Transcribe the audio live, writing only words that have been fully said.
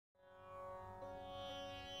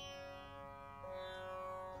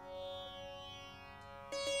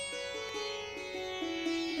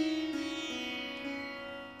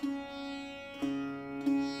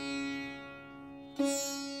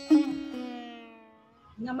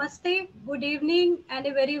Namaste, good evening, and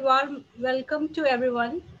a very warm welcome to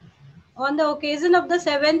everyone. On the occasion of the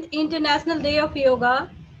 7th International Day of Yoga,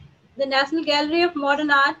 the National Gallery of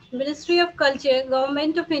Modern Art, Ministry of Culture,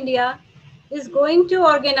 Government of India is going to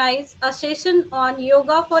organize a session on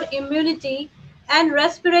yoga for immunity and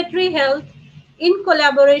respiratory health in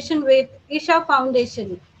collaboration with Isha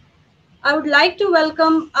Foundation. I would like to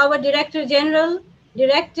welcome our Director General,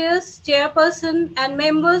 Directors, Chairperson, and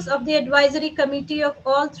members of the Advisory Committee of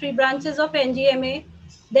all three branches of NGMA,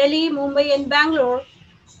 Delhi, Mumbai, and Bangalore,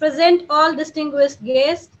 present all distinguished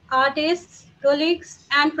guests, artists, colleagues,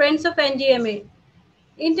 and friends of NGMA.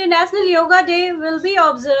 International Yoga Day will be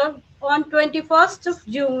observed on 21st of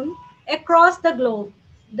June across the globe.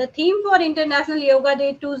 The theme for International Yoga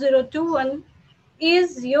Day 2021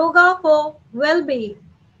 is Yoga for Well-being.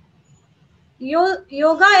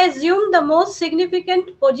 Yoga assumed the most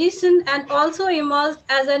significant position and also emerged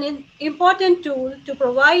as an important tool to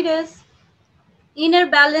provide us inner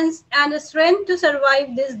balance and strength to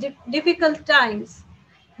survive these difficult times.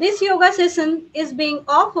 This yoga session is being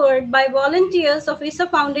offered by volunteers of ISA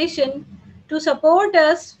Foundation to support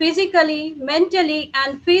us physically, mentally,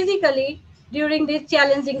 and physically during these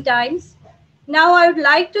challenging times. Now I would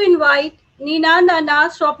like to invite Nina Nana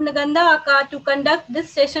Swapnaganda Aka to conduct this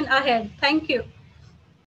session ahead. Thank you.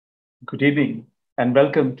 Good evening and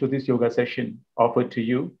welcome to this yoga session offered to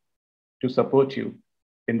you to support you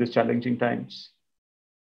in these challenging times.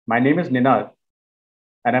 My name is Ninad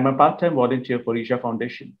and I'm a part-time volunteer for Isha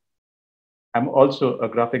Foundation. I'm also a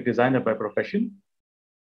graphic designer by profession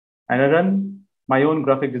and I run my own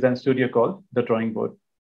graphic design studio called The Drawing Board.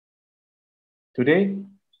 Today,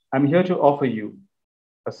 I'm here to offer you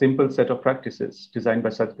a simple set of practices designed by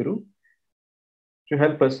Sadhguru to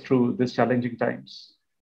help us through these challenging times.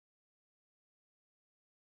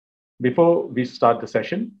 Before we start the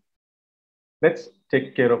session, let's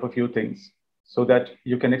take care of a few things so that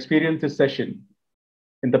you can experience this session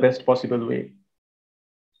in the best possible way.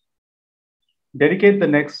 Dedicate the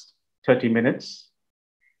next 30 minutes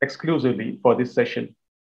exclusively for this session.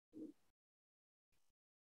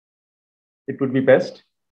 It would be best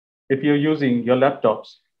if you're using your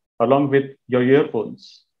laptops along with your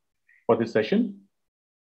earphones for this session.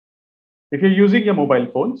 If you're using your mobile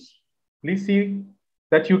phones, please see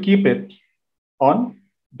that you keep it on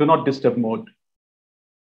do not disturb mode.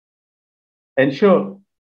 Ensure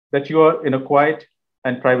that you are in a quiet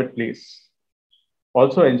and private place.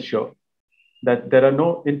 Also ensure that there are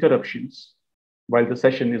no interruptions while the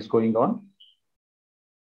session is going on,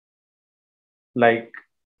 like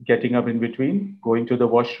getting up in between, going to the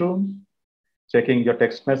washroom, checking your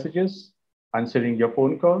text messages, answering your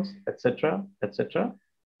phone calls, etc., etc.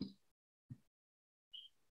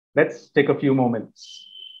 Let's take a few moments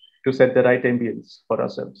to set the right ambience for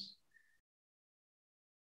ourselves.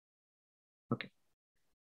 Okay.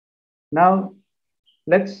 Now,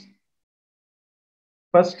 let's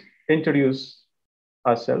first introduce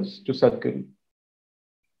ourselves to Sadhguru.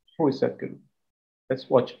 Who is Sadhguru? Let's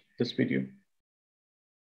watch this video.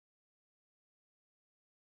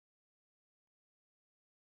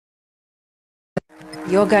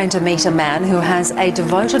 You're going to meet a man who has a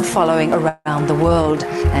devoted following around the world,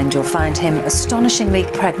 and you'll find him astonishingly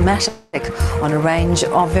pragmatic on a range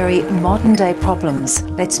of very modern-day problems.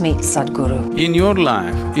 Let's meet Sadhguru. In your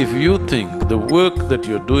life, if you think the work that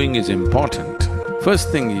you're doing is important, first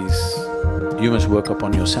thing is, you must work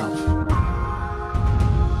upon yourself.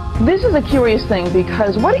 This is a curious thing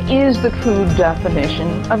because what is the true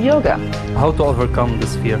definition of yoga? How to overcome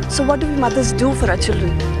this fear. So what do we mothers do for our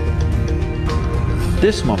children?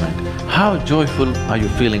 This moment, how joyful are you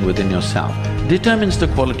feeling within yourself determines the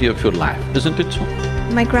quality of your life, isn't it so?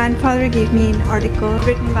 My grandfather gave me an article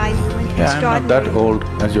written by you. Yeah, I'm not that old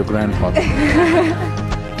as your grandfather.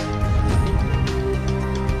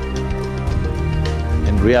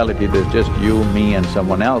 In reality, there's just you, me and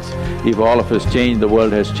someone else. If all of us change, the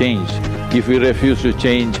world has changed. If we refuse to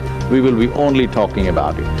change, we will be only talking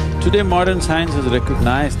about it. Today, modern science has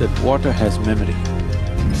recognized that water has memory.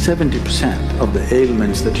 70% of the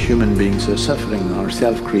ailments that human beings are suffering are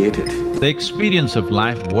self-created. The experience of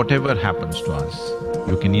life, whatever happens to us,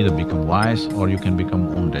 you can either become wise or you can become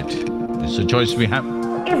wounded. It's a choice we have.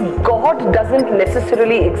 If God doesn't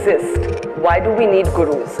necessarily exist, why do we need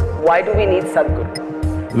gurus? Why do we need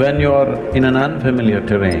Sadhguru? When you're in an unfamiliar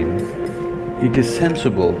terrain, it is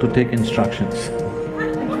sensible to take instructions.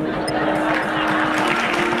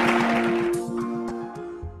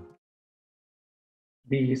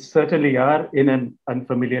 We certainly are in an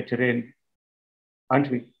unfamiliar terrain,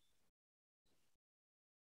 aren't we?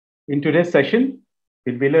 In today's session,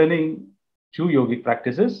 we'll be learning two yogic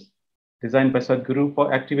practices designed by Sadhguru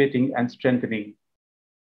for activating and strengthening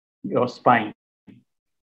your spine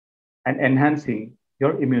and enhancing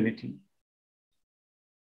your immunity.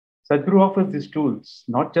 Sadhguru offers these tools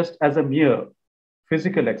not just as a mere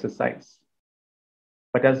physical exercise,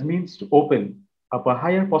 but as means to open up a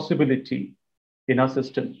higher possibility in our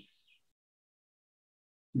system.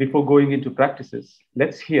 Before going into practices,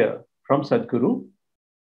 let's hear from Sadhguru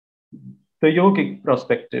the yogic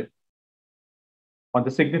perspective on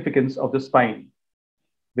the significance of the spine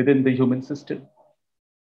within the human system.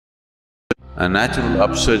 A natural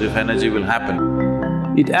upsurge of energy will happen.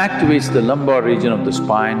 It activates the lumbar region of the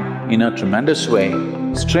spine in a tremendous way,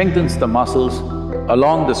 strengthens the muscles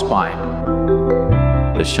along the spine,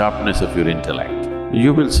 the sharpness of your intellect.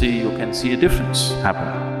 You can see a difference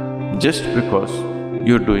happen just because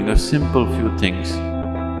you're doing a simple few things.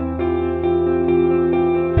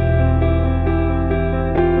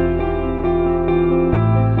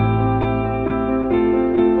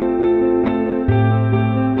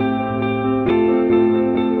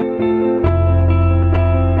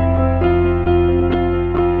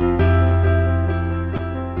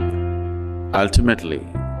 Ultimately,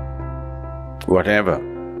 whatever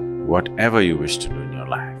you wish to do in your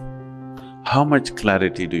life, how much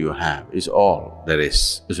clarity do you have is all there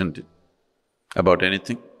is, isn't it? About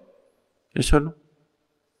anything? Yes or no?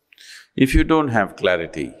 If you don't have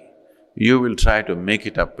clarity, you will try to make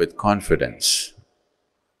it up with confidence.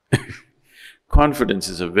 Confidence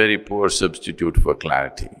is a very poor substitute for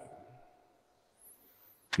clarity.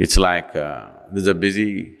 It's like there's a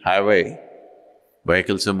busy highway,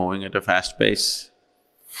 vehicles are moving at a fast pace.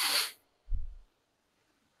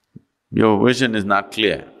 Your vision is not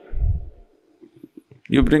clear.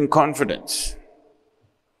 You bring confidence.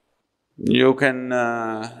 You can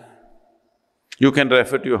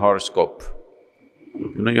refer to your horoscope.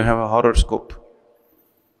 You know, you have a horoscope.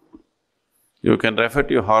 You can refer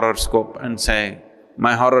to your horoscope and say,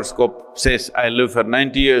 my horoscope says I live for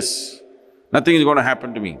 90 years, nothing is going to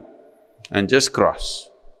happen to me, and just cross.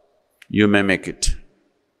 You may make it.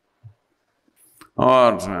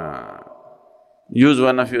 Or use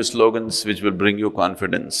one of your slogans which will bring you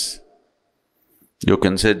confidence. You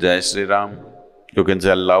can say Jai Shri Ram, you can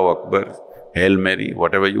say Allahu Akbar, Hail Mary,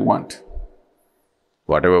 whatever you want,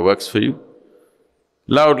 whatever works for you.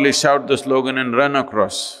 Loudly shout the slogan and run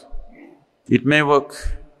across. It may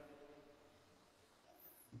work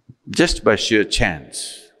just by sheer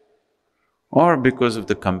chance or because of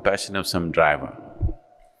the compassion of some driver.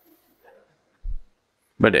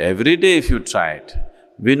 But every day if you try it,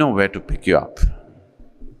 we know where to pick you up.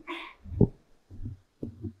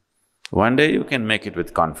 One day you can make it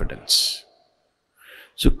with confidence.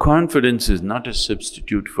 So confidence is not a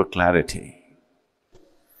substitute for clarity.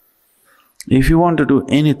 If you want to do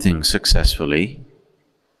anything successfully,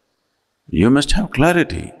 you must have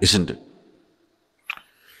clarity, isn't it?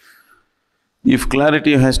 If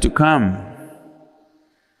clarity has to come,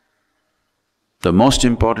 the most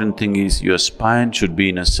important thing is your spine should be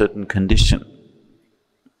in a certain condition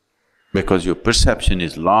because your perception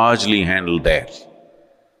is largely handled there.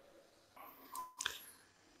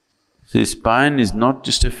 See, spine is not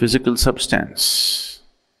just a physical substance,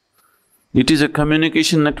 it is a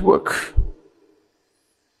communication network,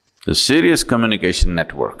 a serious communication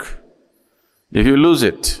network. If you lose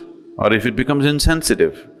it or if it becomes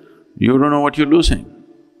insensitive, you don't know what you're losing.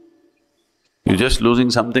 You're just losing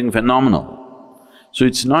something phenomenal. So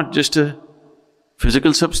it's not just a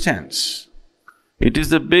physical substance, it is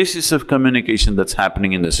the basis of communication that's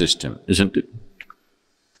happening in the system, isn't it?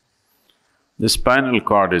 The spinal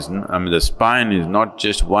cord the spine is not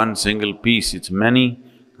just one single piece, it's many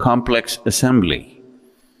complex assembly.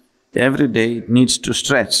 Every day it needs to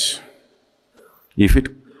stretch. If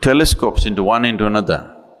it telescopes into one into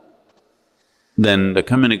another, then the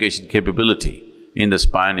communication capability in the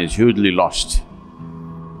spine is hugely lost.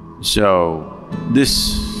 So,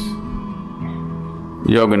 this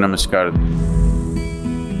Yoga Namaskar,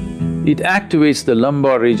 it activates the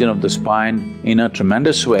lumbar region of the spine in a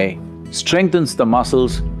tremendous way, strengthens the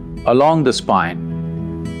muscles along the spine,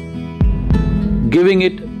 giving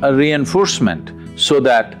it a reinforcement so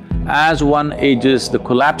that as one ages, the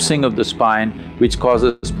collapsing of the spine, which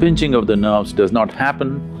causes pinching of the nerves, does not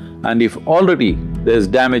happen. And if already there's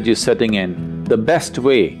damage is setting in, the best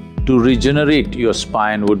way to regenerate your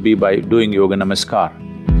spine would be by doing Yoga Namaskar.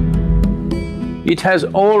 It has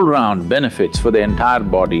all-round benefits for the entire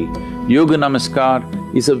body. Yoga Namaskar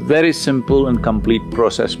is a very simple and complete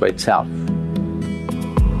process by itself.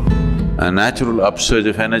 A natural upsurge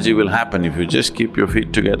of energy will happen if you just keep your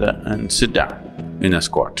feet together and sit down in a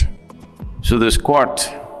squat. So the squat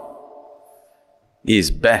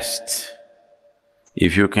is best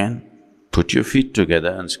if you can put your feet together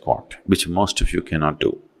and squat, which most of you cannot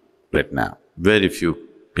do right now. Very few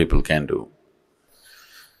people can do.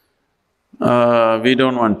 We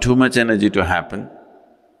don't want too much energy to happen,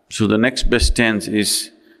 so the next best stance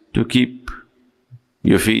is to keep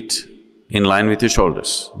your feet in line with your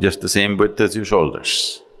shoulders, just the same width as your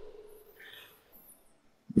shoulders.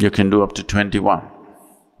 You can do up to 21.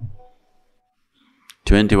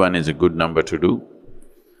 21 is a good number to do.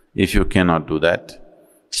 If you cannot do that,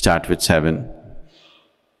 start with 7.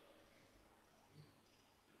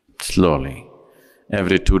 Slowly,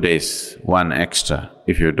 every 2 days, 1 extra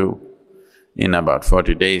if you do. In about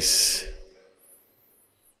 40 days,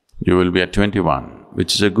 you will be at 21,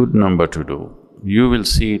 which is a good number to do. You will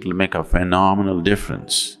see it'll make a phenomenal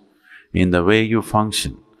difference in the way you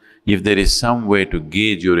function. If there is some way to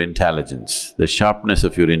gauge your intelligence, the sharpness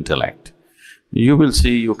of your intellect, you will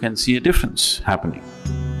see, you can see a difference happening.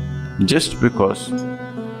 Just because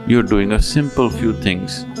you're doing a simple few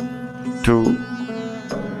things to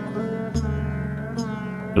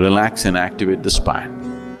relax and activate the spine.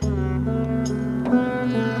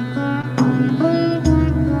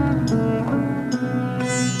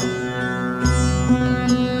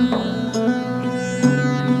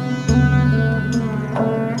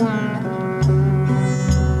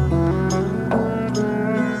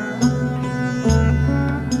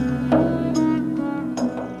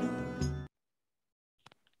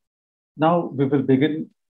 Now we will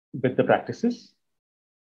begin with the practices.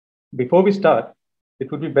 Before we start,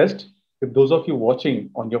 it would be best if those of you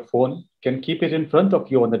watching on your phone can keep it in front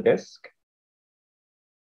of you on the desk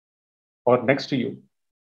or next to you.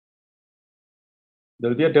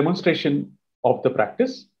 There will be a demonstration of the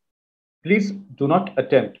practice. Please do not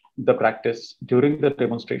attempt the practice during the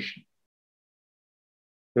demonstration.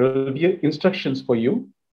 There will be instructions for you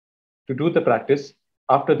to do the practice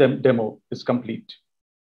after the demo is complete.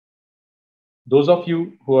 Those of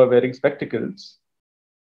you who are wearing spectacles,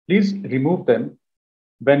 please remove them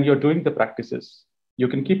when you're doing the practices. You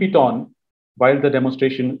can keep it on while the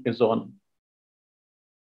demonstration is on.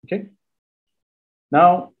 Okay?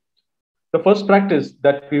 Now, the first practice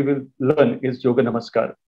that we will learn is Yoga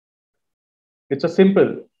Namaskar. It's a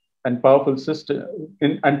simple and powerful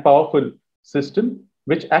system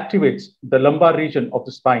which activates the lumbar region of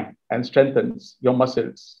the spine and strengthens your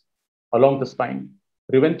muscles along the spine,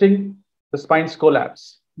 preventing the spine's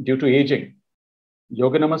collapse due to aging.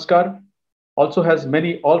 Yoga Namaskar also has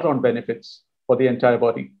many all-round benefits for the entire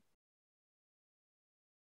body.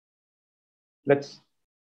 Let's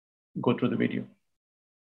go through the video.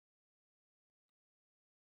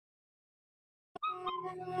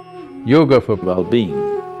 Yoga for well-being.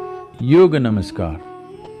 Yoga Namaskar.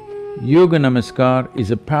 Yoga Namaskar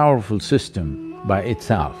is a powerful system by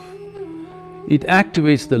itself. It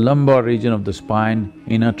activates the lumbar region of the spine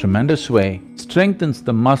in a tremendous way, strengthens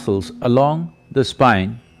the muscles along the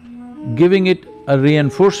spine, giving it a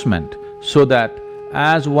reinforcement so that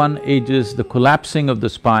as one ages, the collapsing of the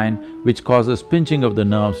spine, which causes pinching of the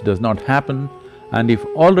nerves, does not happen. And if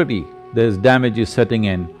already there's damage is setting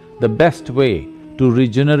in, the best way to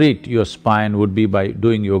regenerate your spine would be by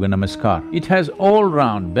doing Yoga Namaskar. It has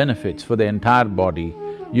all-round benefits for the entire body.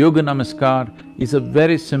 Yoga Namaskar is a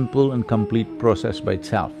very simple and complete process by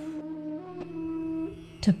itself.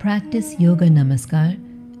 To practice Yoga Namaskar,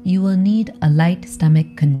 you will need a light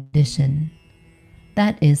stomach condition.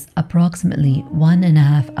 That is approximately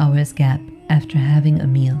 1.5 hours gap after having a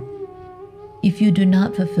meal. If you do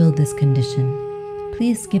not fulfill this condition,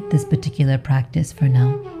 please skip this particular practice for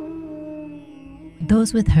now.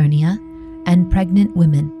 Those with hernia and pregnant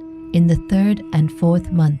women in the 3rd and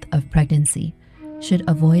 4th month of pregnancy should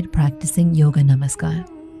avoid practicing Yoga Namaskar.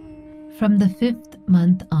 From the 5th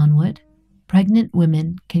month onward, pregnant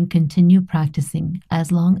women can continue practicing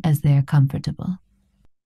as long as they are comfortable.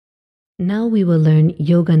 Now we will learn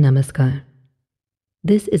Yoga Namaskar.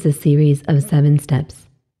 This is a series of 7 steps.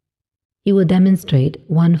 He will demonstrate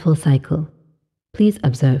 1 full cycle. Please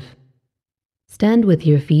observe. Stand with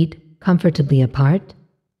your feet comfortably apart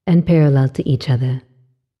and parallel to each other.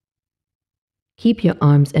 Keep your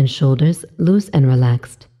arms and shoulders loose and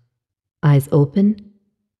relaxed. Eyes open.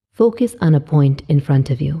 Focus on a point in front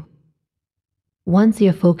of you. Once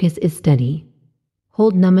your focus is steady,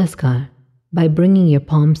 hold Namaskar by bringing your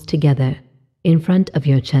palms together in front of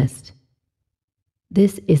your chest.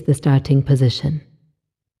 This is the starting position.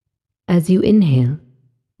 As you inhale,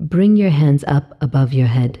 bring your hands up above your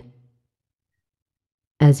head.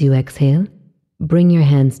 As you exhale, bring your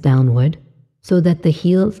hands downward so that the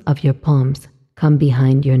heels of your palms come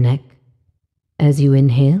behind your neck. As you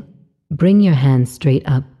inhale, bring your hands straight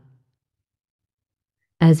up.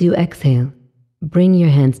 As you exhale, bring your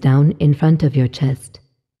hands down in front of your chest.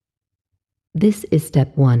 This is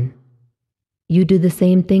step 1. You do the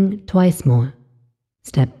same thing twice more.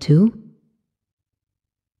 Step 2.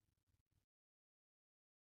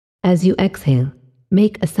 As you exhale,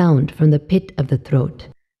 make a sound from the pit of the throat.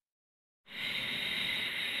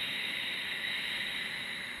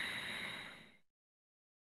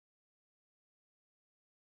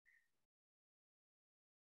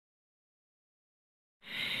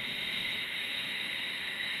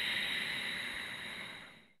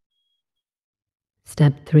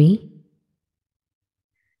 Step 3.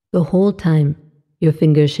 The whole time, your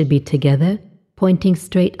fingers should be together, pointing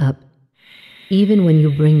straight up, even when you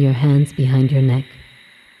bring your hands behind your neck.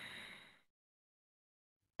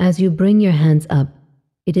 As you bring your hands up,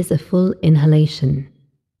 it is a full inhalation.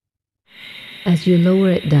 As you lower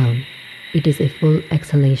it down, it is a full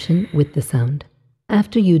exhalation with the sound.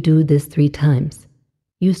 After you do this 3 times,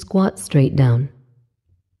 you squat straight down.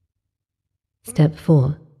 Step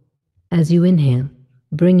 4. As you inhale,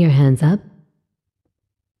 bring your hands up.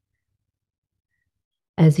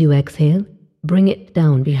 As you exhale, bring it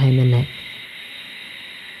down behind the neck.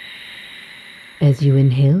 As you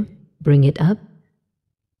inhale, bring it up.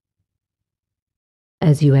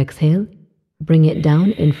 As you exhale, bring it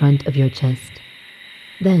down in front of your chest.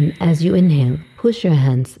 Then, as you inhale, push your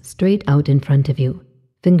hands straight out in front of you,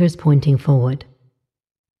 fingers pointing forward.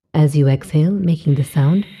 As you exhale, making the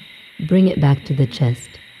sound, bring it back to the chest.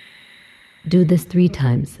 Do this 3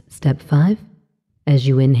 times. Step 5. As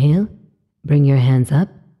you inhale, bring your hands up.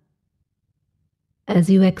 As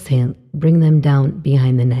you exhale, bring them down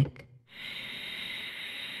behind the neck.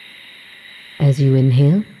 As you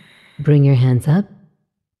inhale, bring your hands up.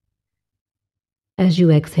 As you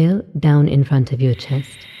exhale, down in front of your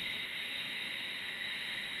chest.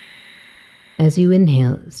 As you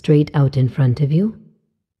inhale, straight out in front of you.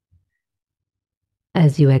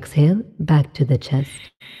 As you exhale, back to the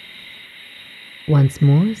chest. Once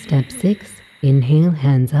more, step 6, inhale,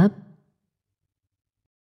 hands up.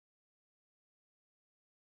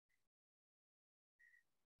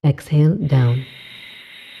 Exhale, down.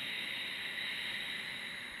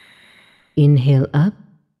 Inhale, up.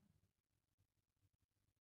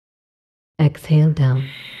 Exhale, down.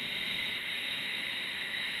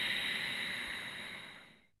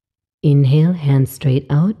 Inhale, hands straight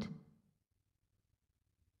out.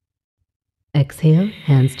 Exhale,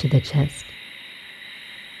 hands to the chest.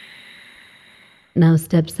 Now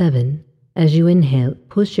step 7. As you inhale,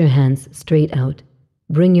 push your hands straight out.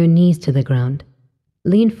 Bring your knees to the ground.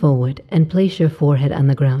 Lean forward and place your forehead on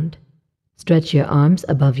the ground. Stretch your arms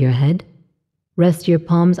above your head. Rest your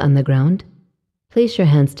palms on the ground. Place your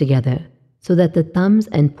hands together so that the thumbs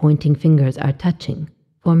and pointing fingers are touching,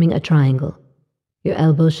 forming a triangle. Your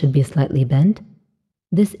elbows should be slightly bent.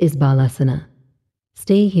 This is Balasana.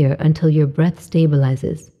 Stay here until your breath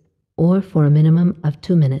stabilizes, or for a minimum of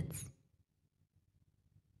 2 minutes.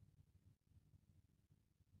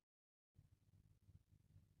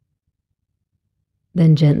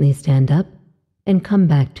 Then gently stand up and come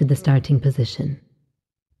back to the starting position.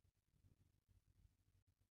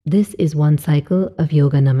 This is 1 cycle of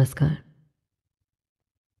Yoga Namaskar.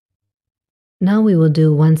 Now we will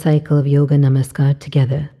do 1 cycle of Yoga Namaskar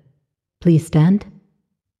together. Please stand.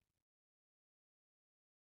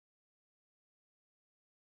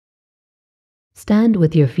 Stand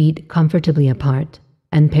with your feet comfortably apart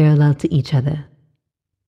and parallel to each other.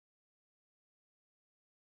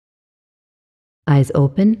 Eyes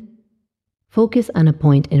open. Focus on a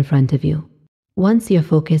point in front of you. Once your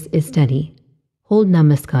focus is steady, hold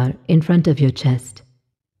Namaskar in front of your chest.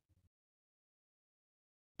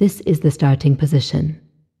 This is the starting position.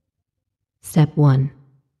 Step 1.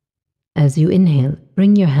 As you inhale,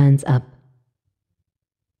 bring your hands up.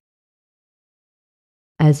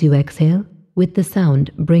 As you exhale, with the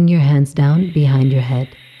sound, bring your hands down behind your head.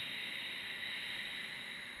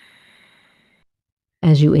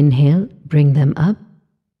 As you inhale, bring them up.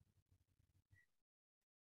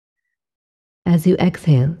 As you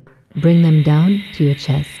exhale, bring them down to your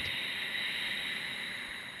chest.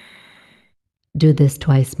 Do this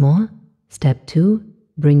twice more. Step 2,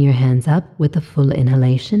 bring your hands up with a full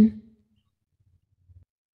inhalation.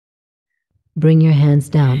 Bring your hands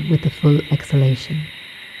down with a full exhalation.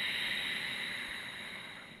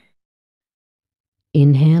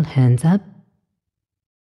 Inhale, hands up.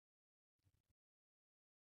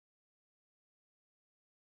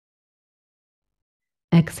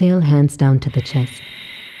 Exhale, hands down to the chest.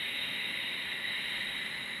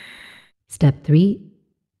 Step 3,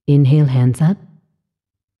 inhale, hands up.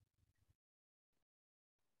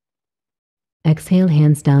 Exhale,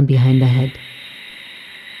 hands down behind the head.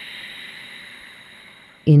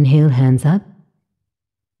 Inhale, hands up.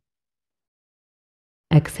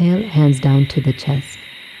 Exhale, hands down to the chest.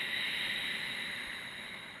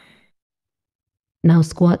 Now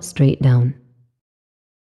squat straight down.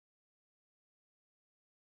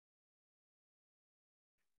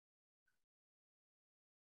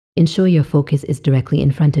 Ensure your focus is directly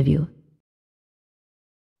in front of you.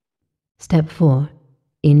 Step 4.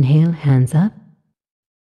 Inhale, hands up.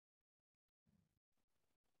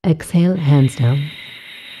 Exhale, hands down.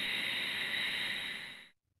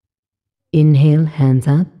 Inhale, hands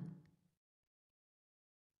up.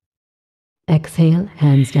 Exhale,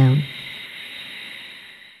 hands down.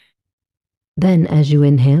 Then, as you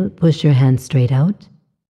inhale, push your hands straight out.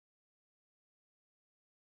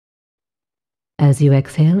 As you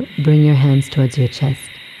exhale, bring your hands towards your chest.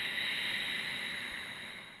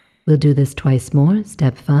 We'll do this twice more.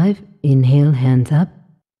 Step 5. Inhale, hands up.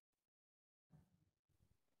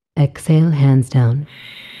 Exhale, hands down.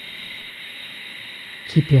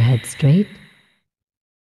 Keep your head straight.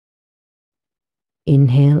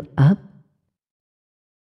 Inhale, up.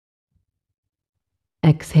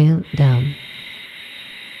 Exhale, down.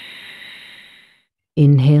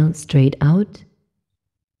 Inhale, straight out.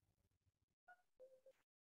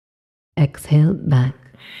 Exhale, back.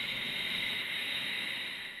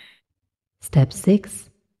 Step 6.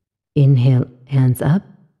 Inhale, hands up.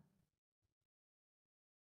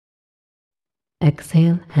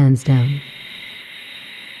 Exhale, hands down.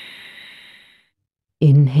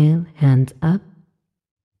 Inhale, hands up.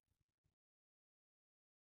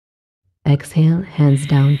 Exhale, hands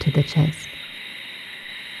down to the chest.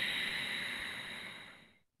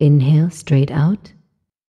 Inhale, straight out.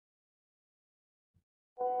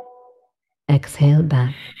 Exhale,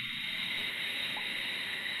 back.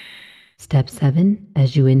 Step 7.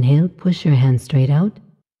 As you inhale, push your hands straight out.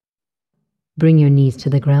 Bring your knees to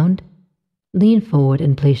the ground. Lean forward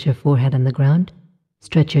and place your forehead on the ground.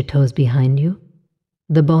 Stretch your toes behind you.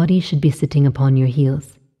 The body should be sitting upon your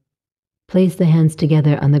heels. Place the hands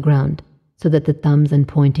together on the ground so that the thumbs and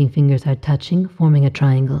pointing fingers are touching, forming a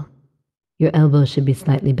triangle. Your elbows should be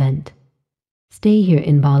slightly bent. Stay here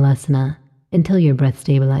in Balasana until your breath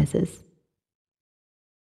stabilizes.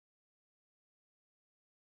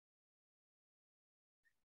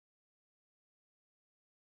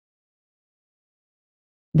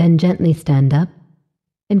 Then gently stand up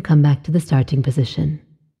and come back to the starting position.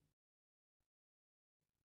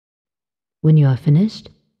 When you are finished,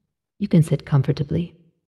 you can sit comfortably.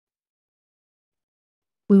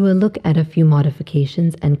 We will look at a few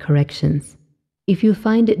modifications and corrections. If you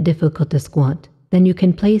find it difficult to squat, then you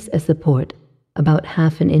can place a support about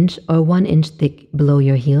 1/2 inch or 1 inch thick below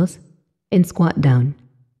your heels and squat down,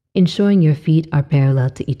 ensuring your feet are parallel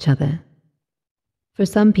to each other. For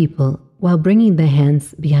some people, while bringing the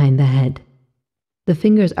hands behind the head, the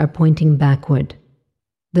fingers are pointing backward.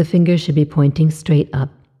 The fingers should be pointing straight up.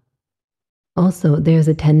 Also, there is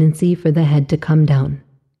a tendency for the head to come down.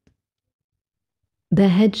 The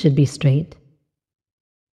head should be straight.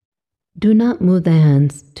 Do not move the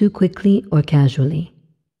hands too quickly or casually.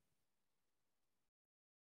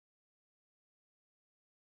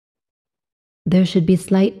 There should be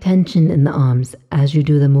slight tension in the arms as you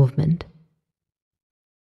do the movement.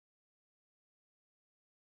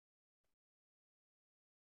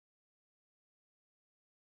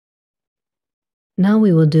 Now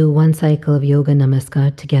we will do one cycle of Yoga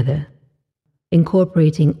Namaskar together,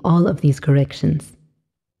 incorporating all of these corrections.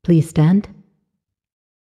 Please stand.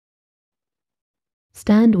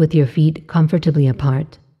 Stand with your feet comfortably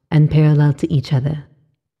apart and parallel to each other.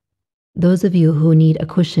 Those of you who need a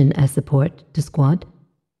cushion as support to squat,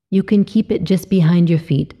 you can keep it just behind your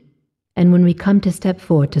feet, and when we come to step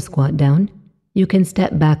 4 to squat down, you can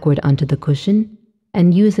step backward onto the cushion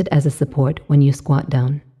and use it as a support when you squat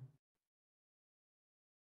down.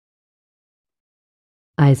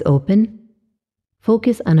 Eyes open.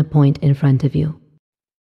 Focus on a point in front of you.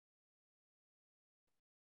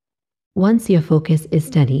 Once your focus is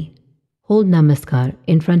steady, hold Namaskar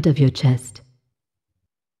in front of your chest.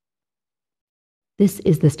 This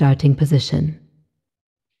is the starting position.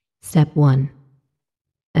 Step 1.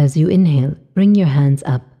 As you inhale, bring your hands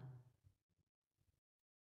up.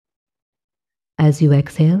 As you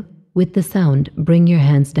exhale, with the sound, bring your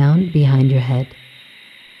hands down behind your head.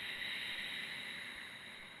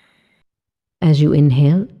 As you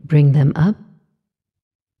inhale, bring them up.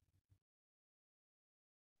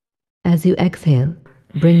 As you exhale,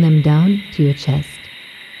 bring them down to your chest.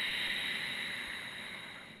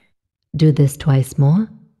 Do this twice more.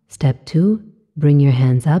 Step 2, bring your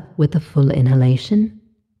hands up with a full inhalation.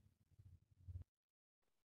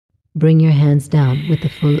 Bring your hands down with a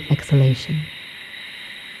full exhalation.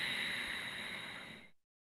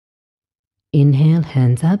 Inhale,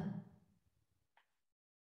 hands up.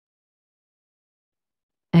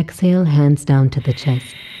 Exhale, hands down to the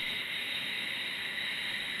chest.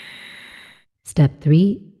 Step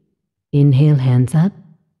 3, inhale, hands up.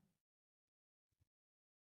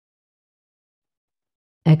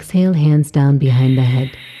 Exhale, hands down behind the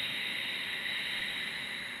head.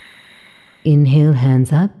 Inhale,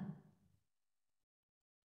 hands up.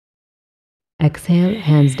 Exhale,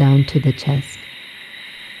 hands down to the chest.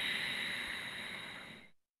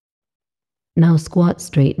 Now squat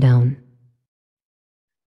straight down.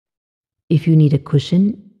 If you need a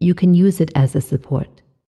cushion, you can use it as a support.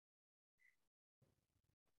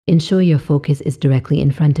 Ensure your focus is directly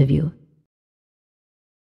in front of you.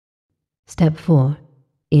 Step 4.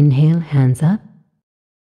 Inhale, hands up.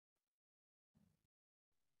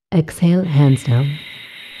 Exhale, hands down.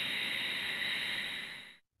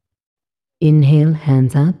 Inhale,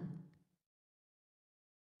 hands up.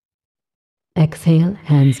 Exhale,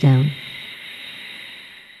 hands down.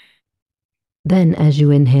 Then, as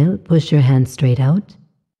you inhale, push your hands straight out.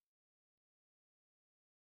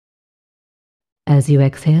 As you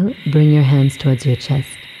exhale, bring your hands towards your chest.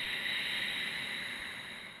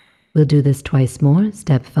 We'll do this twice more.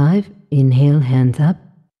 Step 5, inhale, hands up.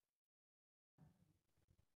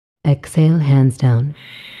 Exhale, hands down.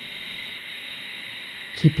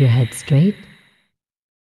 Keep your head straight.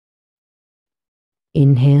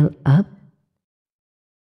 Inhale, up.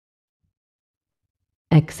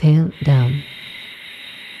 Exhale, down.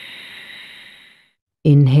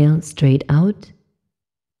 Inhale, straight out.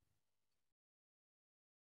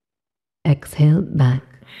 Exhale, back.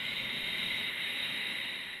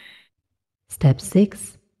 Step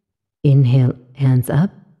 6, inhale, hands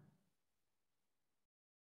up.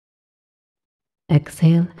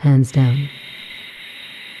 Exhale, hands down.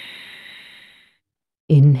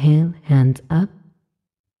 Inhale, hands up.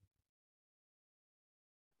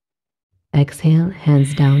 Exhale,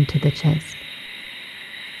 hands down to the chest.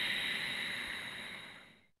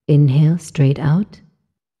 Inhale, straight out.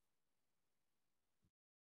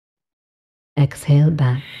 Exhale,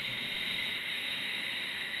 back.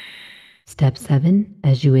 Step 7,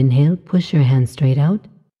 as you inhale, push your hands straight out.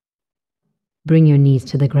 Bring your knees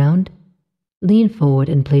to the ground. Lean forward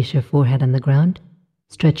and place your forehead on the ground.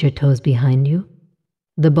 Stretch your toes behind you.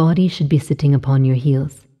 The body should be sitting upon your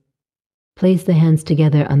heels. Place the hands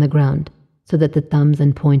together on the ground so that the thumbs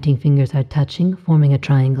and pointing fingers are touching, forming a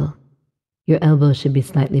triangle. Your elbows should be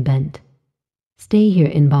slightly bent. Stay here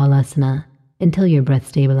in Balasana until your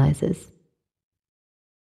breath stabilizes.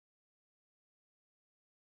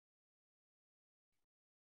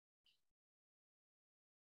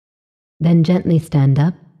 Then gently stand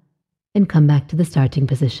up and come back to the starting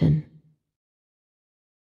position.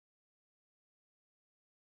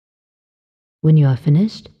 When you are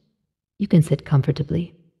finished, you can sit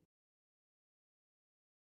comfortably.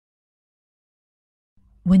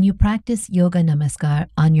 When you practice Yoga Namaskar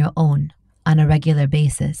on your own, on a regular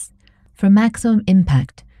basis, for maximum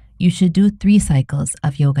impact, you should do 3 cycles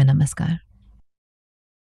of Yoga Namaskar.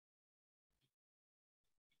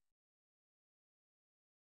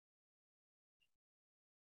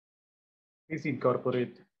 Please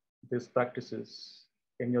incorporate these practices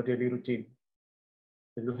in your daily routine.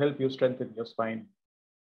 It will help you strengthen your spine.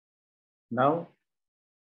 Now,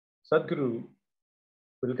 Sadhguru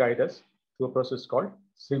will guide us through a process called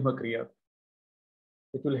Simha Kriya.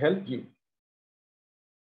 It will help you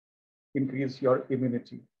increase your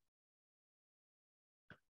immunity.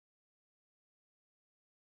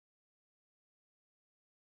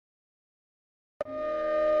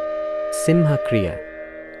 Simha Kriya.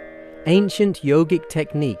 Ancient yogic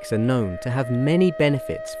techniques are known to have many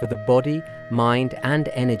benefits for the body, mind, and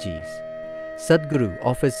energies. Sadhguru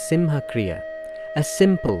offers Simha Kriya, a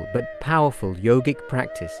simple but powerful yogic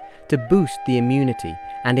practice to boost the immunity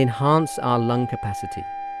and enhance our lung capacity.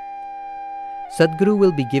 Sadhguru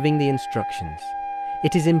will be giving the instructions.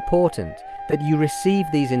 It is important that you receive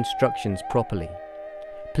these instructions properly.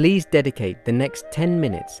 Please dedicate the next 10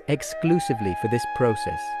 minutes exclusively for this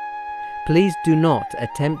process. Please do not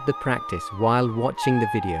attempt the practice while watching the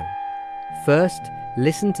video. First,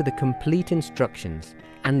 listen to the complete instructions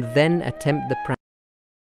and then attempt the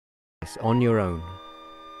practice on your own.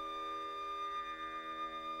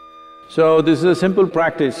 So this is a simple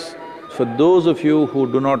practice. For those of you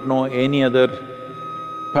who do not know any other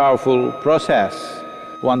powerful process,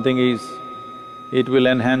 one thing is, it will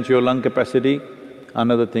enhance your lung capacity,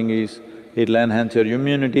 another thing is, it'll enhance your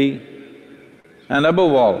immunity, and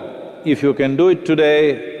above all, if you can do it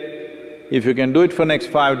today, if you can do it for next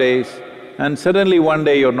 5 days, and suddenly one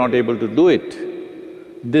day you're not able to do it,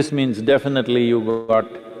 this means definitely you got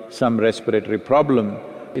some respiratory problem.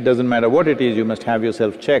 It doesn't matter what it is, you must have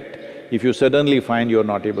yourself checked if you suddenly find you're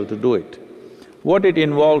not able to do it. What it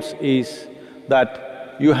involves is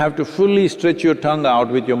that you have to fully stretch your tongue out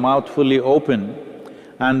with your mouth fully open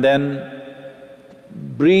and then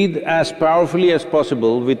breathe as powerfully as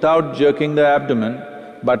possible without jerking the abdomen,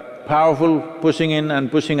 but powerful pushing in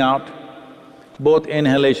and pushing out, both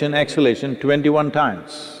inhalation, exhalation, 21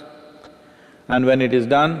 times. And when it is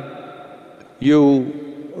done,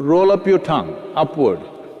 you roll up your tongue upward,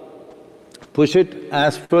 push it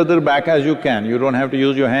as further back as you can. You don't have to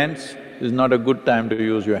use your hands, it's not a good time to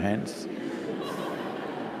use your hands.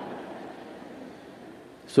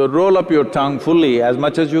 So roll up your tongue fully as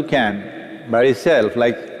much as you can by itself,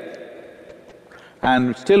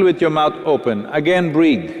 and still with your mouth open. Again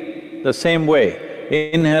breathe the same way,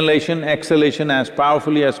 inhalation, exhalation as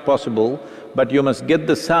powerfully as possible, but you must get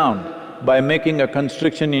the sound by making a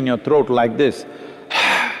constriction in your throat like this.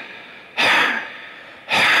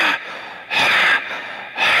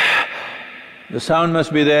 The sound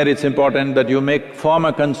must be there, it's important that you form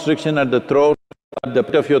a constriction at the throat, at the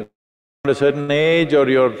pit of your throat. At a certain age or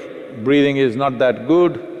your breathing is not that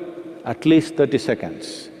good, at least 30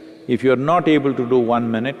 seconds. If you're not able to do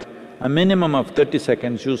 1 minute, a minimum of 30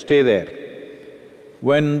 seconds you stay there.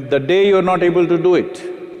 When the day you're not able to do it,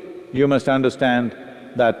 you must understand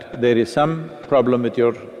that there is some problem with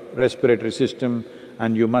your respiratory system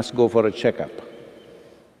and you must go for a checkup.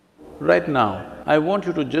 Right now, I want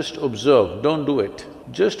you to just observe, don't do it,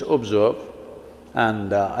 just observe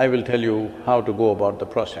and I will tell you how to go about the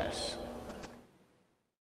process.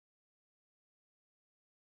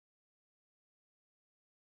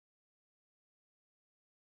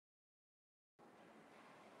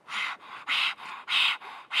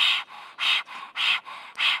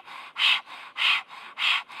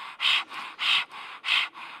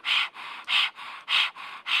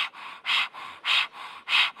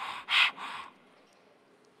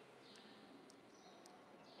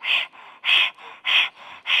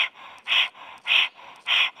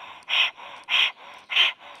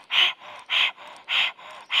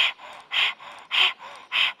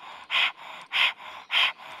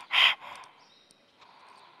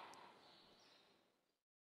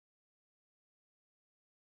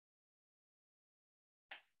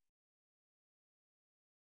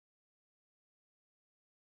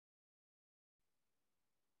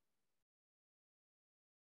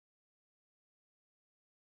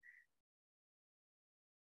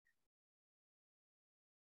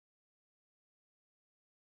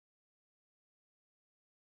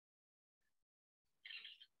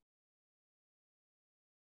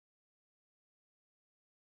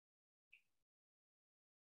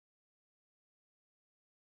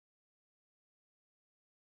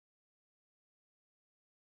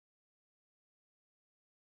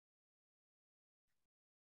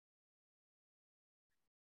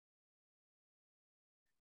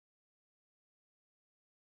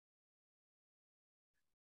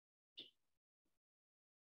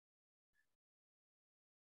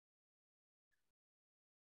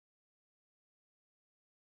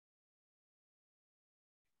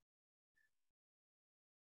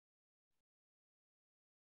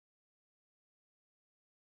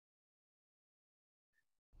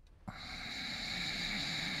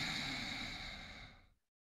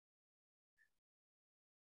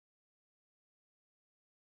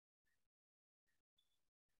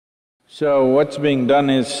 So what's being done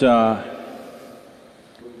is,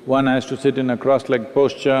 one has to sit in a cross-legged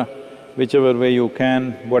posture, whichever way you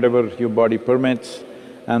can, whatever your body permits,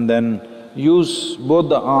 and then use both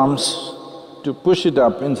the arms to push it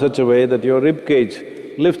up in such a way that your rib cage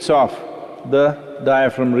lifts off the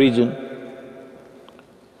diaphragm region,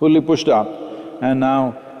 fully pushed up, and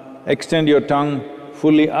now extend your tongue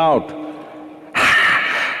fully out.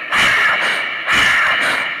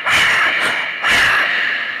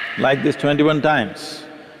 Like this 21 times.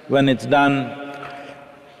 When it's done,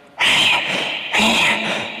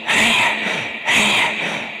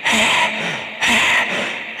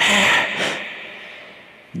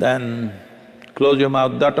 then close your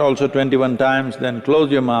mouth, that also 21 times, then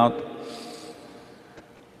close your mouth.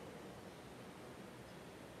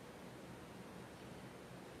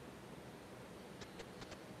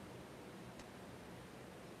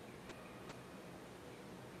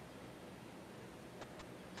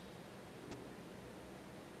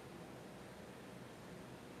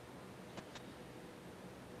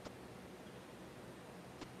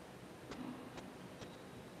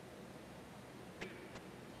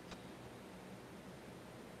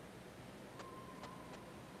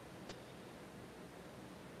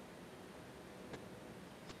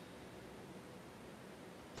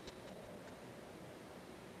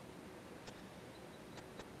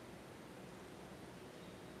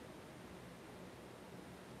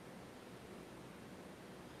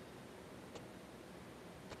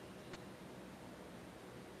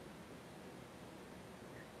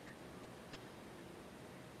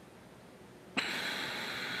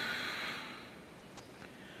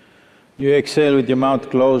 You exhale with your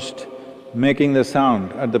mouth closed, making the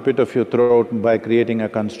sound at the pit of your throat by creating a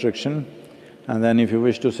constriction. And then if you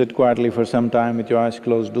wish to sit quietly for some time with your eyes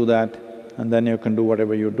closed, do that, and then you can do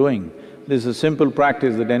whatever you're doing. This is a simple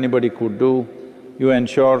practice that anybody could do. You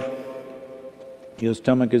ensure your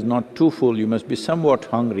stomach is not too full, you must be somewhat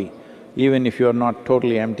hungry. Even if you're not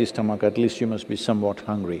totally empty stomach, at least you must be somewhat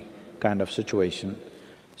hungry kind of situation.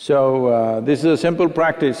 So, this is a simple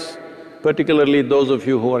practice, particularly those of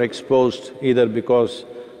you who are exposed either because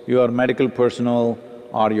you are medical personnel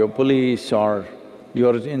or you're police or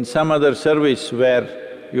you're in some other service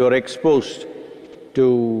where you're exposed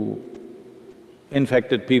to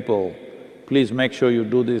infected people. Please make sure you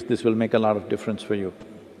do this will make a lot of difference for you.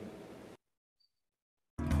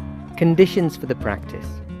 Conditions for the practice.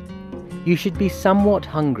 You should be somewhat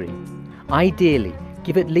hungry. Ideally,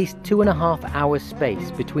 give at least 2.5 hours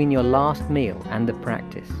space between your last meal and the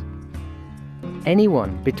practice.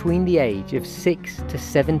 Anyone between the age of 6 to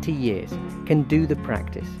 70 years can do the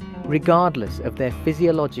practice, regardless of their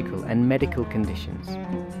physiological and medical conditions.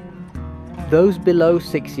 Those below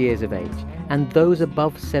 6 years of age and those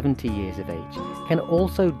above 70 years of age can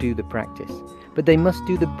also do the practice, but they must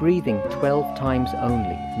do the breathing 12 times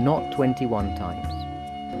only, not 21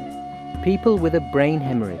 times. People with a brain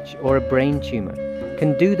hemorrhage or a brain tumor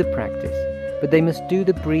can do the practice, but they must do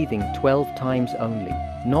the breathing 12 times only,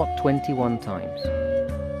 not 21 times.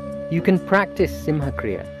 You can practice Simha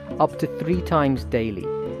Kriya up to 3 times daily,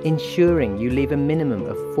 ensuring you leave a minimum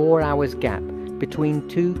of 4 hours gap between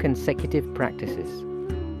 2 consecutive practices.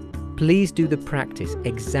 Please do the practice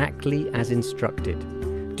exactly as instructed.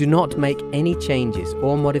 Do not make any changes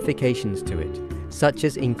or modifications to it, such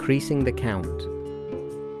as increasing the count.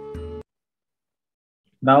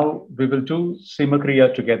 Now we will do Simha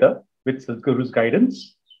Kriya together with Sadhguru's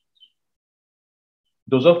guidance.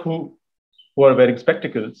 Those of you who are wearing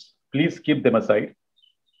spectacles, please keep them aside.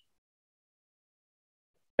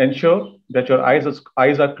 Ensure that your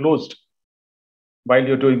eyes are closed while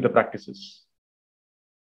you're doing the practices.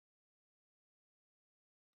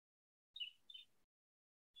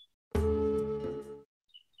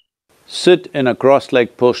 Sit in a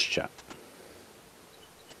cross-legged posture.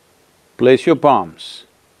 Place your palms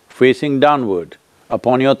facing downward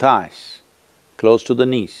upon your thighs, close to the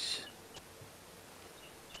knees.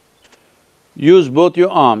 Use both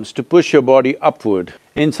your arms to push your body upward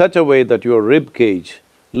in such a way that your rib cage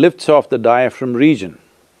lifts off the diaphragm region.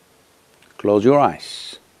 Close your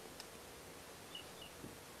eyes.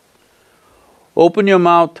 Open your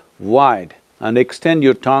mouth wide and extend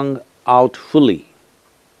your tongue out fully.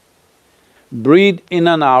 Breathe in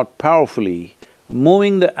and out powerfully,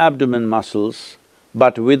 moving the abdomen muscles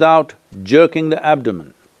but without jerking the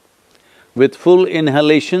abdomen. With full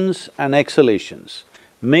inhalations and exhalations,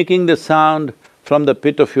 making the sound from the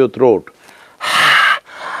pit of your throat.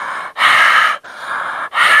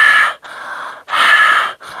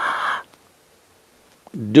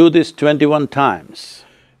 Do this 21 times.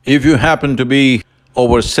 If you happen to be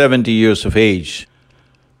over 70 years of age,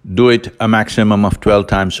 do it a maximum of 12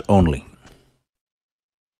 times only.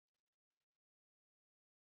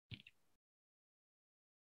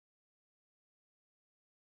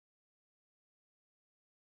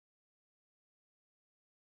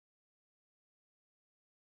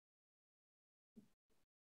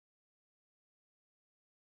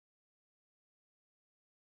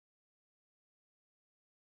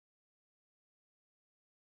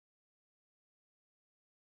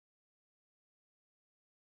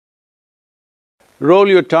 Roll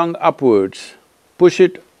your tongue upwards, push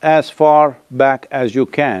it as far back as you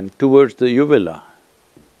can towards the uvula.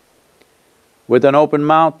 With an open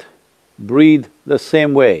mouth, breathe the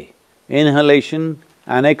same way, inhalation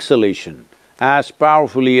and exhalation as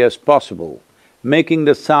powerfully as possible, making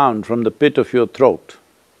the sound from the pit of your throat.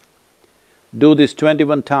 Do this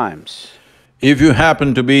 21 times. If you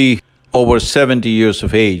happen to be over 70 years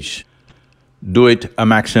of age, do it a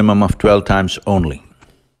maximum of 12 times only.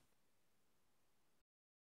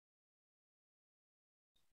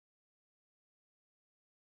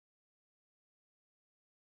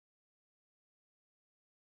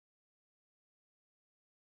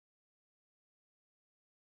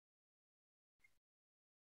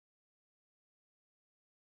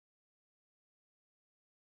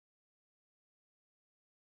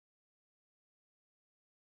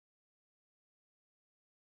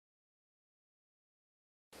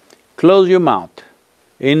 Close your mouth,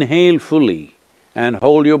 inhale fully and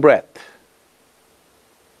hold your breath.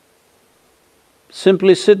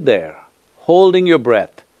 Simply sit there, holding your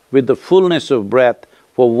breath with the fullness of breath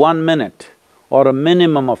for 1 minute or a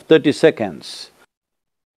minimum of 30 seconds.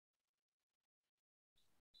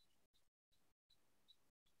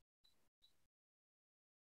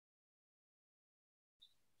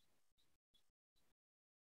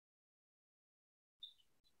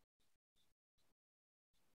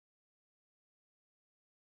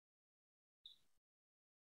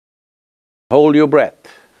 hold your breath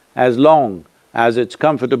as long as it's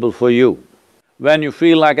comfortable for you. When you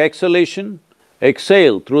feel like exhalation,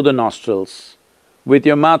 exhale through the nostrils with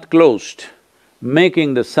your mouth closed,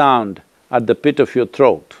 making the sound at the pit of your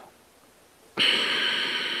throat.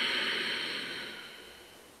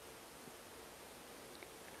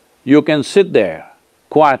 You can sit there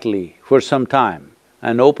quietly for some time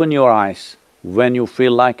and open your eyes when you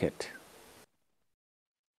feel like it.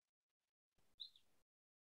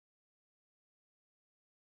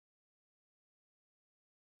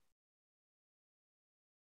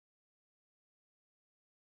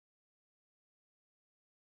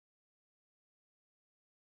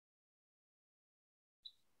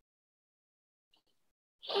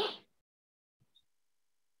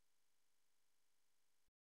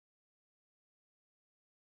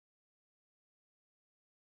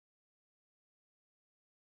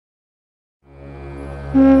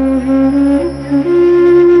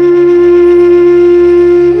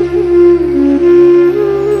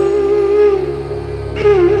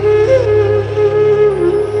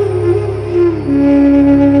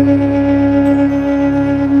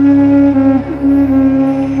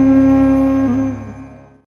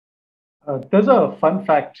 There's a fun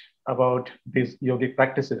fact about these yogic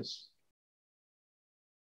practices.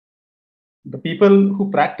 The people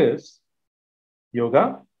who practice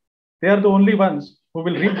yoga, they are the only ones who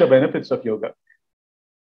will reap the benefits of yoga,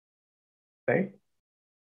 right?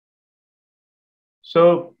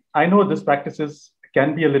 So I know these practices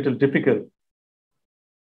can be a little difficult,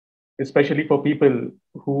 especially for people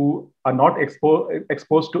who are not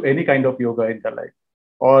exposed to any kind of yoga in their life,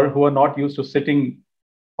 or who are not used to sitting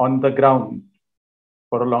on the ground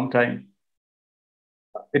for a long time.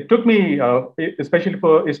 It took me,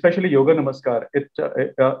 especially yoga namaskar.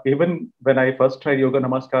 Even when I first tried yoga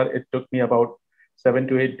namaskar, it took me about 7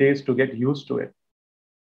 to 8 days to get used to it,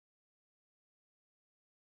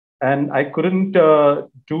 and I couldn't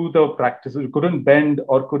do the practices. Couldn't bend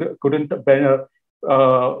or couldn't bend,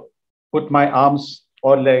 put my arms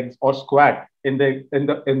or legs or squat in the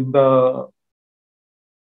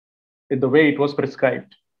way it was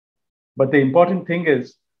prescribed. But the important thing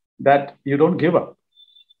is that you don't give up.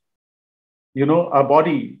 You know, our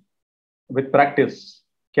body with practice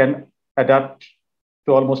can adapt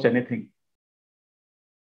to almost anything.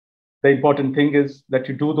 The important thing is that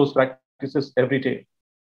you do those practices every day.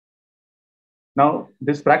 Now,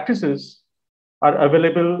 these practices are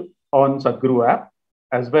available on Sadhguru app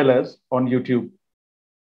as well as on YouTube.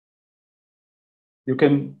 You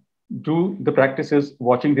can do the practices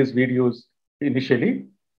watching these videos initially,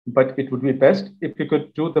 but it would be best if you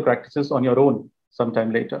could do the practices on your own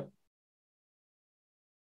sometime later.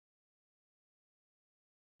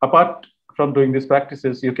 Apart from doing these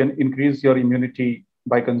practices, you can increase your immunity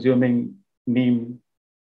by consuming neem,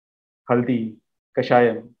 haldi,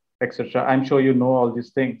 kashayam, etc. I'm sure you know all these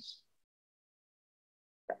things.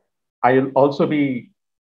 I'll also be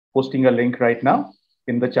posting a link right now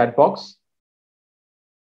in the chat box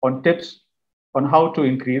on tips on how to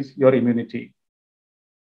increase your immunity.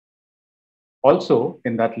 Also,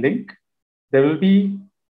 in that link, there will be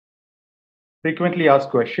frequently asked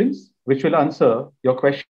questions which will answer your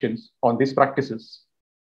questions on these practices.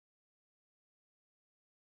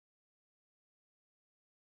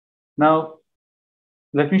 Now,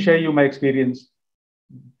 let me share you my experience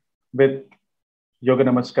with Yoga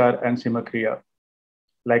Namaskar and Simha Kriya.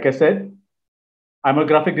 Like I said, I'm a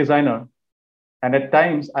graphic designer, and at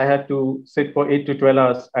times I had to sit for 8 to 12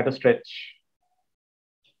 hours at a stretch.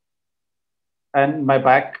 And my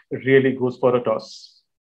back really goes for a toss.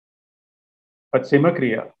 But Simha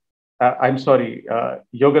Kriya,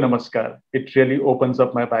 Yoga Namaskar, it really opens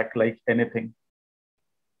up my back like anything.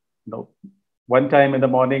 No, one time in the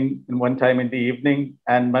morning and one time in the evening,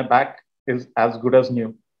 and my back is as good as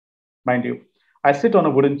new. Mind you, I sit on a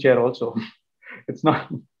wooden chair also. It's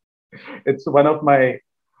one of my,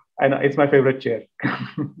 it's my favorite chair.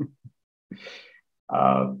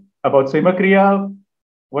 About Simha Kriya,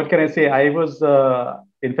 what can I say? I was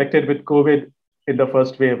infected with COVID in the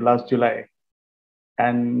first wave last July.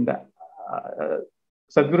 And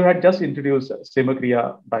Sadhguru had just introduced Simha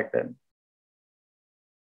Kriya back then.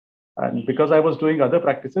 And because I was doing other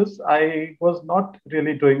practices, I was not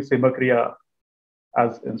really doing Simha Kriya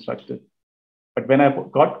as instructed. But when I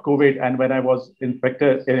got COVID and when I was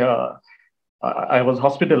infected, I was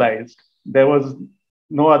hospitalized, there was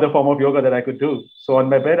no other form of yoga that I could do. So on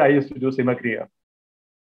my bed, I used to do Simha Kriya.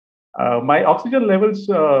 My oxygen levels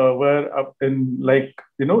were up in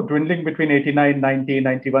dwindling between 89, 90,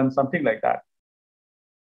 91, something like that.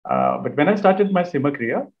 But when I started my Simha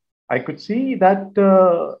Kriya, I could see that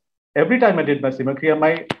every time I did my Simha Kriya,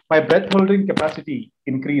 my breath holding capacity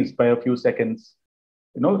increased by a few seconds.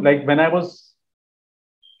 Like when I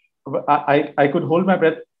could hold my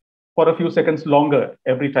breath for a few seconds longer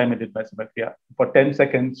every time I did my Simha Kriya, for 10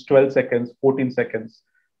 seconds, 12 seconds, 14 seconds,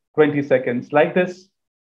 20 seconds, like this.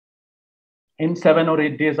 In 7 or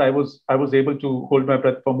 8 days, I was able to hold my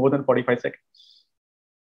breath for more than 45 seconds.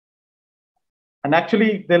 And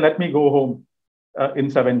actually, they let me go home in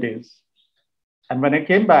 7 days. And when I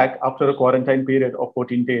came back after a quarantine period of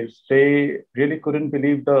 14 days, they really couldn't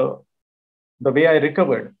believe the way I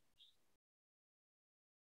recovered.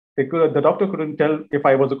 The doctor couldn't tell if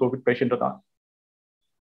I was a COVID patient or not.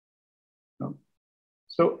 No.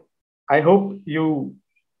 So I hope you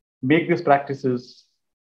make these practices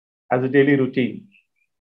as a daily routine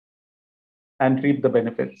and reap the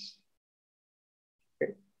benefits.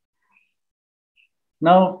 Okay.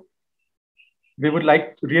 Now, we would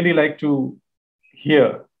really like to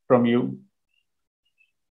hear from you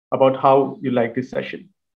about how you like this session.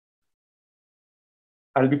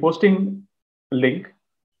 I'll be posting a link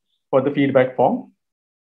for the feedback form.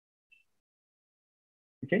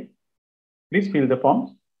 Okay, please fill the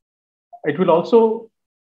form. It will also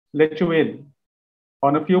let you in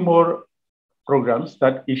on a few more programs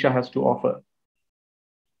that Isha has to offer.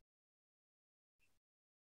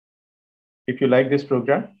 If you like this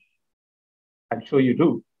program, I'm sure you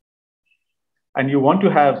do, and you want to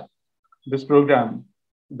have this program,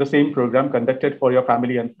 the same program conducted for your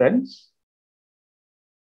family and friends,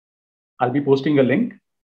 I'll be posting a link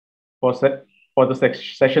for the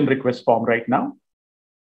session request form right now.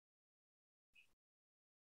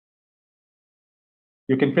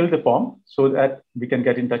 You can fill the form so that we can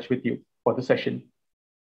get in touch with you for the session.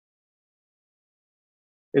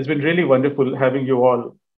 It's been really wonderful having you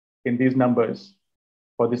all in these numbers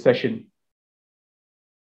for this session.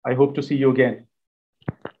 I hope to see you again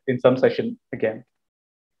in some session again.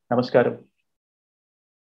 Namaskaram.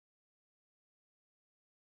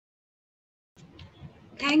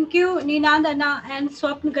 Thank you, Ninad Anna and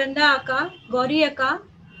Swapn Ganda Aka, Gauri Aka,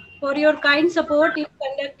 for your kind support in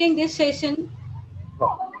conducting this session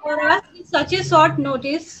for us in such a short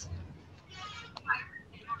notice.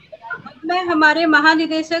 अब मैं हमारे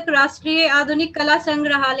महानिदेशक राष्ट्रीय आधुनिक कला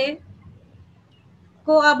संग्रहालय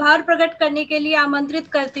को आभार प्रकट करने के लिए आमंत्रित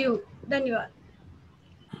करती हूँ। धन्यवाद।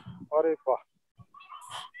 अरे वाह,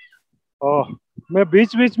 मैं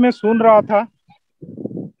बीच बीच में सुन रहा था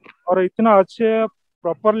और इतना अच्छे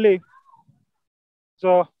प्रॉपरली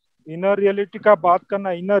जो इनर रियलिटी का बात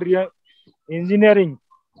करना, इनर इंजीनियरिंग,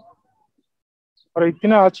 और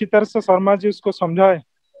इतना अच्छी तरह से शर्मा जी उसको समझाए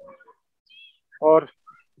और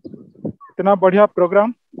इतना बढ़िया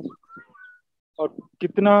प्रोग्राम और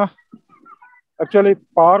कितना एक्चुअली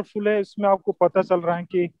पावरफुल है। इसमें आपको पता चल रहा है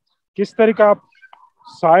कि किस तरीके आप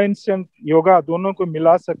साइंस एंड योगा दोनों को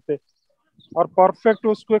मिला सकते और परफेक्ट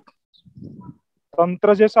उसको एक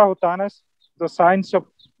तंत्र जैसा होता है ना, द साइंस ऑफ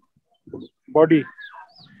बॉडी,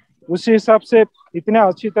 उसी हिसाब से इतने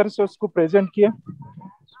अच्छी तरह से उसको प्रेजेंट किया।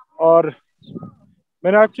 और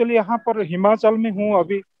मैं एक्चुअली यहाँ पर हिमाचल में हूँ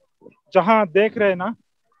अभी, जहाँ देख रहे हैं ना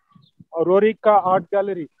रोरी का आर्ट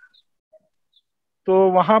गैलरी, तो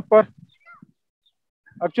वहाँ पर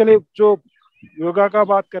एक्चुअली जो योगा का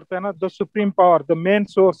बात करते हैं ना, the supreme power, the main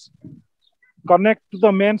source, connect to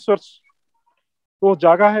the main source, तो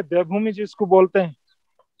जगह है देवभूमि जिसको बोलते हैं,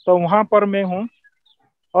 तो वहाँ पर मैं हूँ।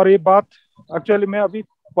 और ये बात एक्चुअली मैं अभी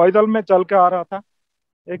पैदल में चल के आ रहा था,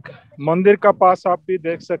 एक मंदिर का पास आप भी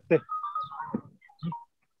देख सकते,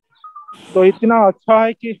 तो इतना अच्छा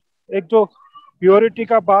है कि एक जो प्योरिटी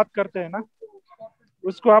का बात करते हैं ना,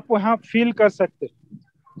 उसको आप वहाँ फील कर सकते।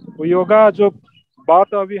 वो योगा जो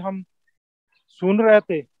बात अभी हम सुन रहे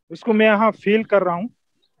थे, उसको मैं यहाँ फील कर रहा हूँ,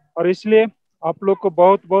 और इसलिए आप लोग को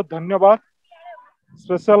बहुत बहुत धन्यवाद।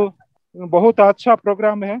 स्पेशल बहुत अच्छा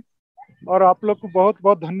प्रोग्राम है और आप लोग को बहुत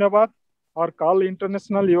बहुत धन्यवाद। और कल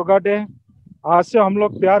इंटरनेशनल योगा डे, आज से हम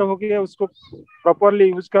लोग तैयार हो गए उसको प्रॉपरली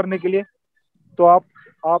यूज करने के लिए। तो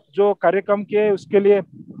आप जो कार्यक्रम किए उसके लिए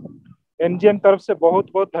एनजीएम तरफ से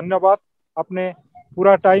बहुत बहुत धन्यवाद। आपने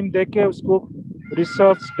पूरा टाइम दे के उसको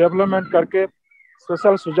रिसर्च डेवलपमेंट करके,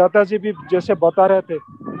 स्पेशल सुजाता जी भी जैसे बता रहे थे,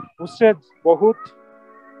 उससे बहुत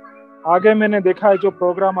आगे मैंने देखा है जो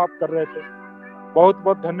प्रोग्राम आप कर रहे थे। बहुत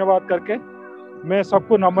बहुत धन्यवाद करके मैं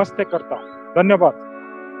सबको नमस्ते करता हूँ। धन्यवाद।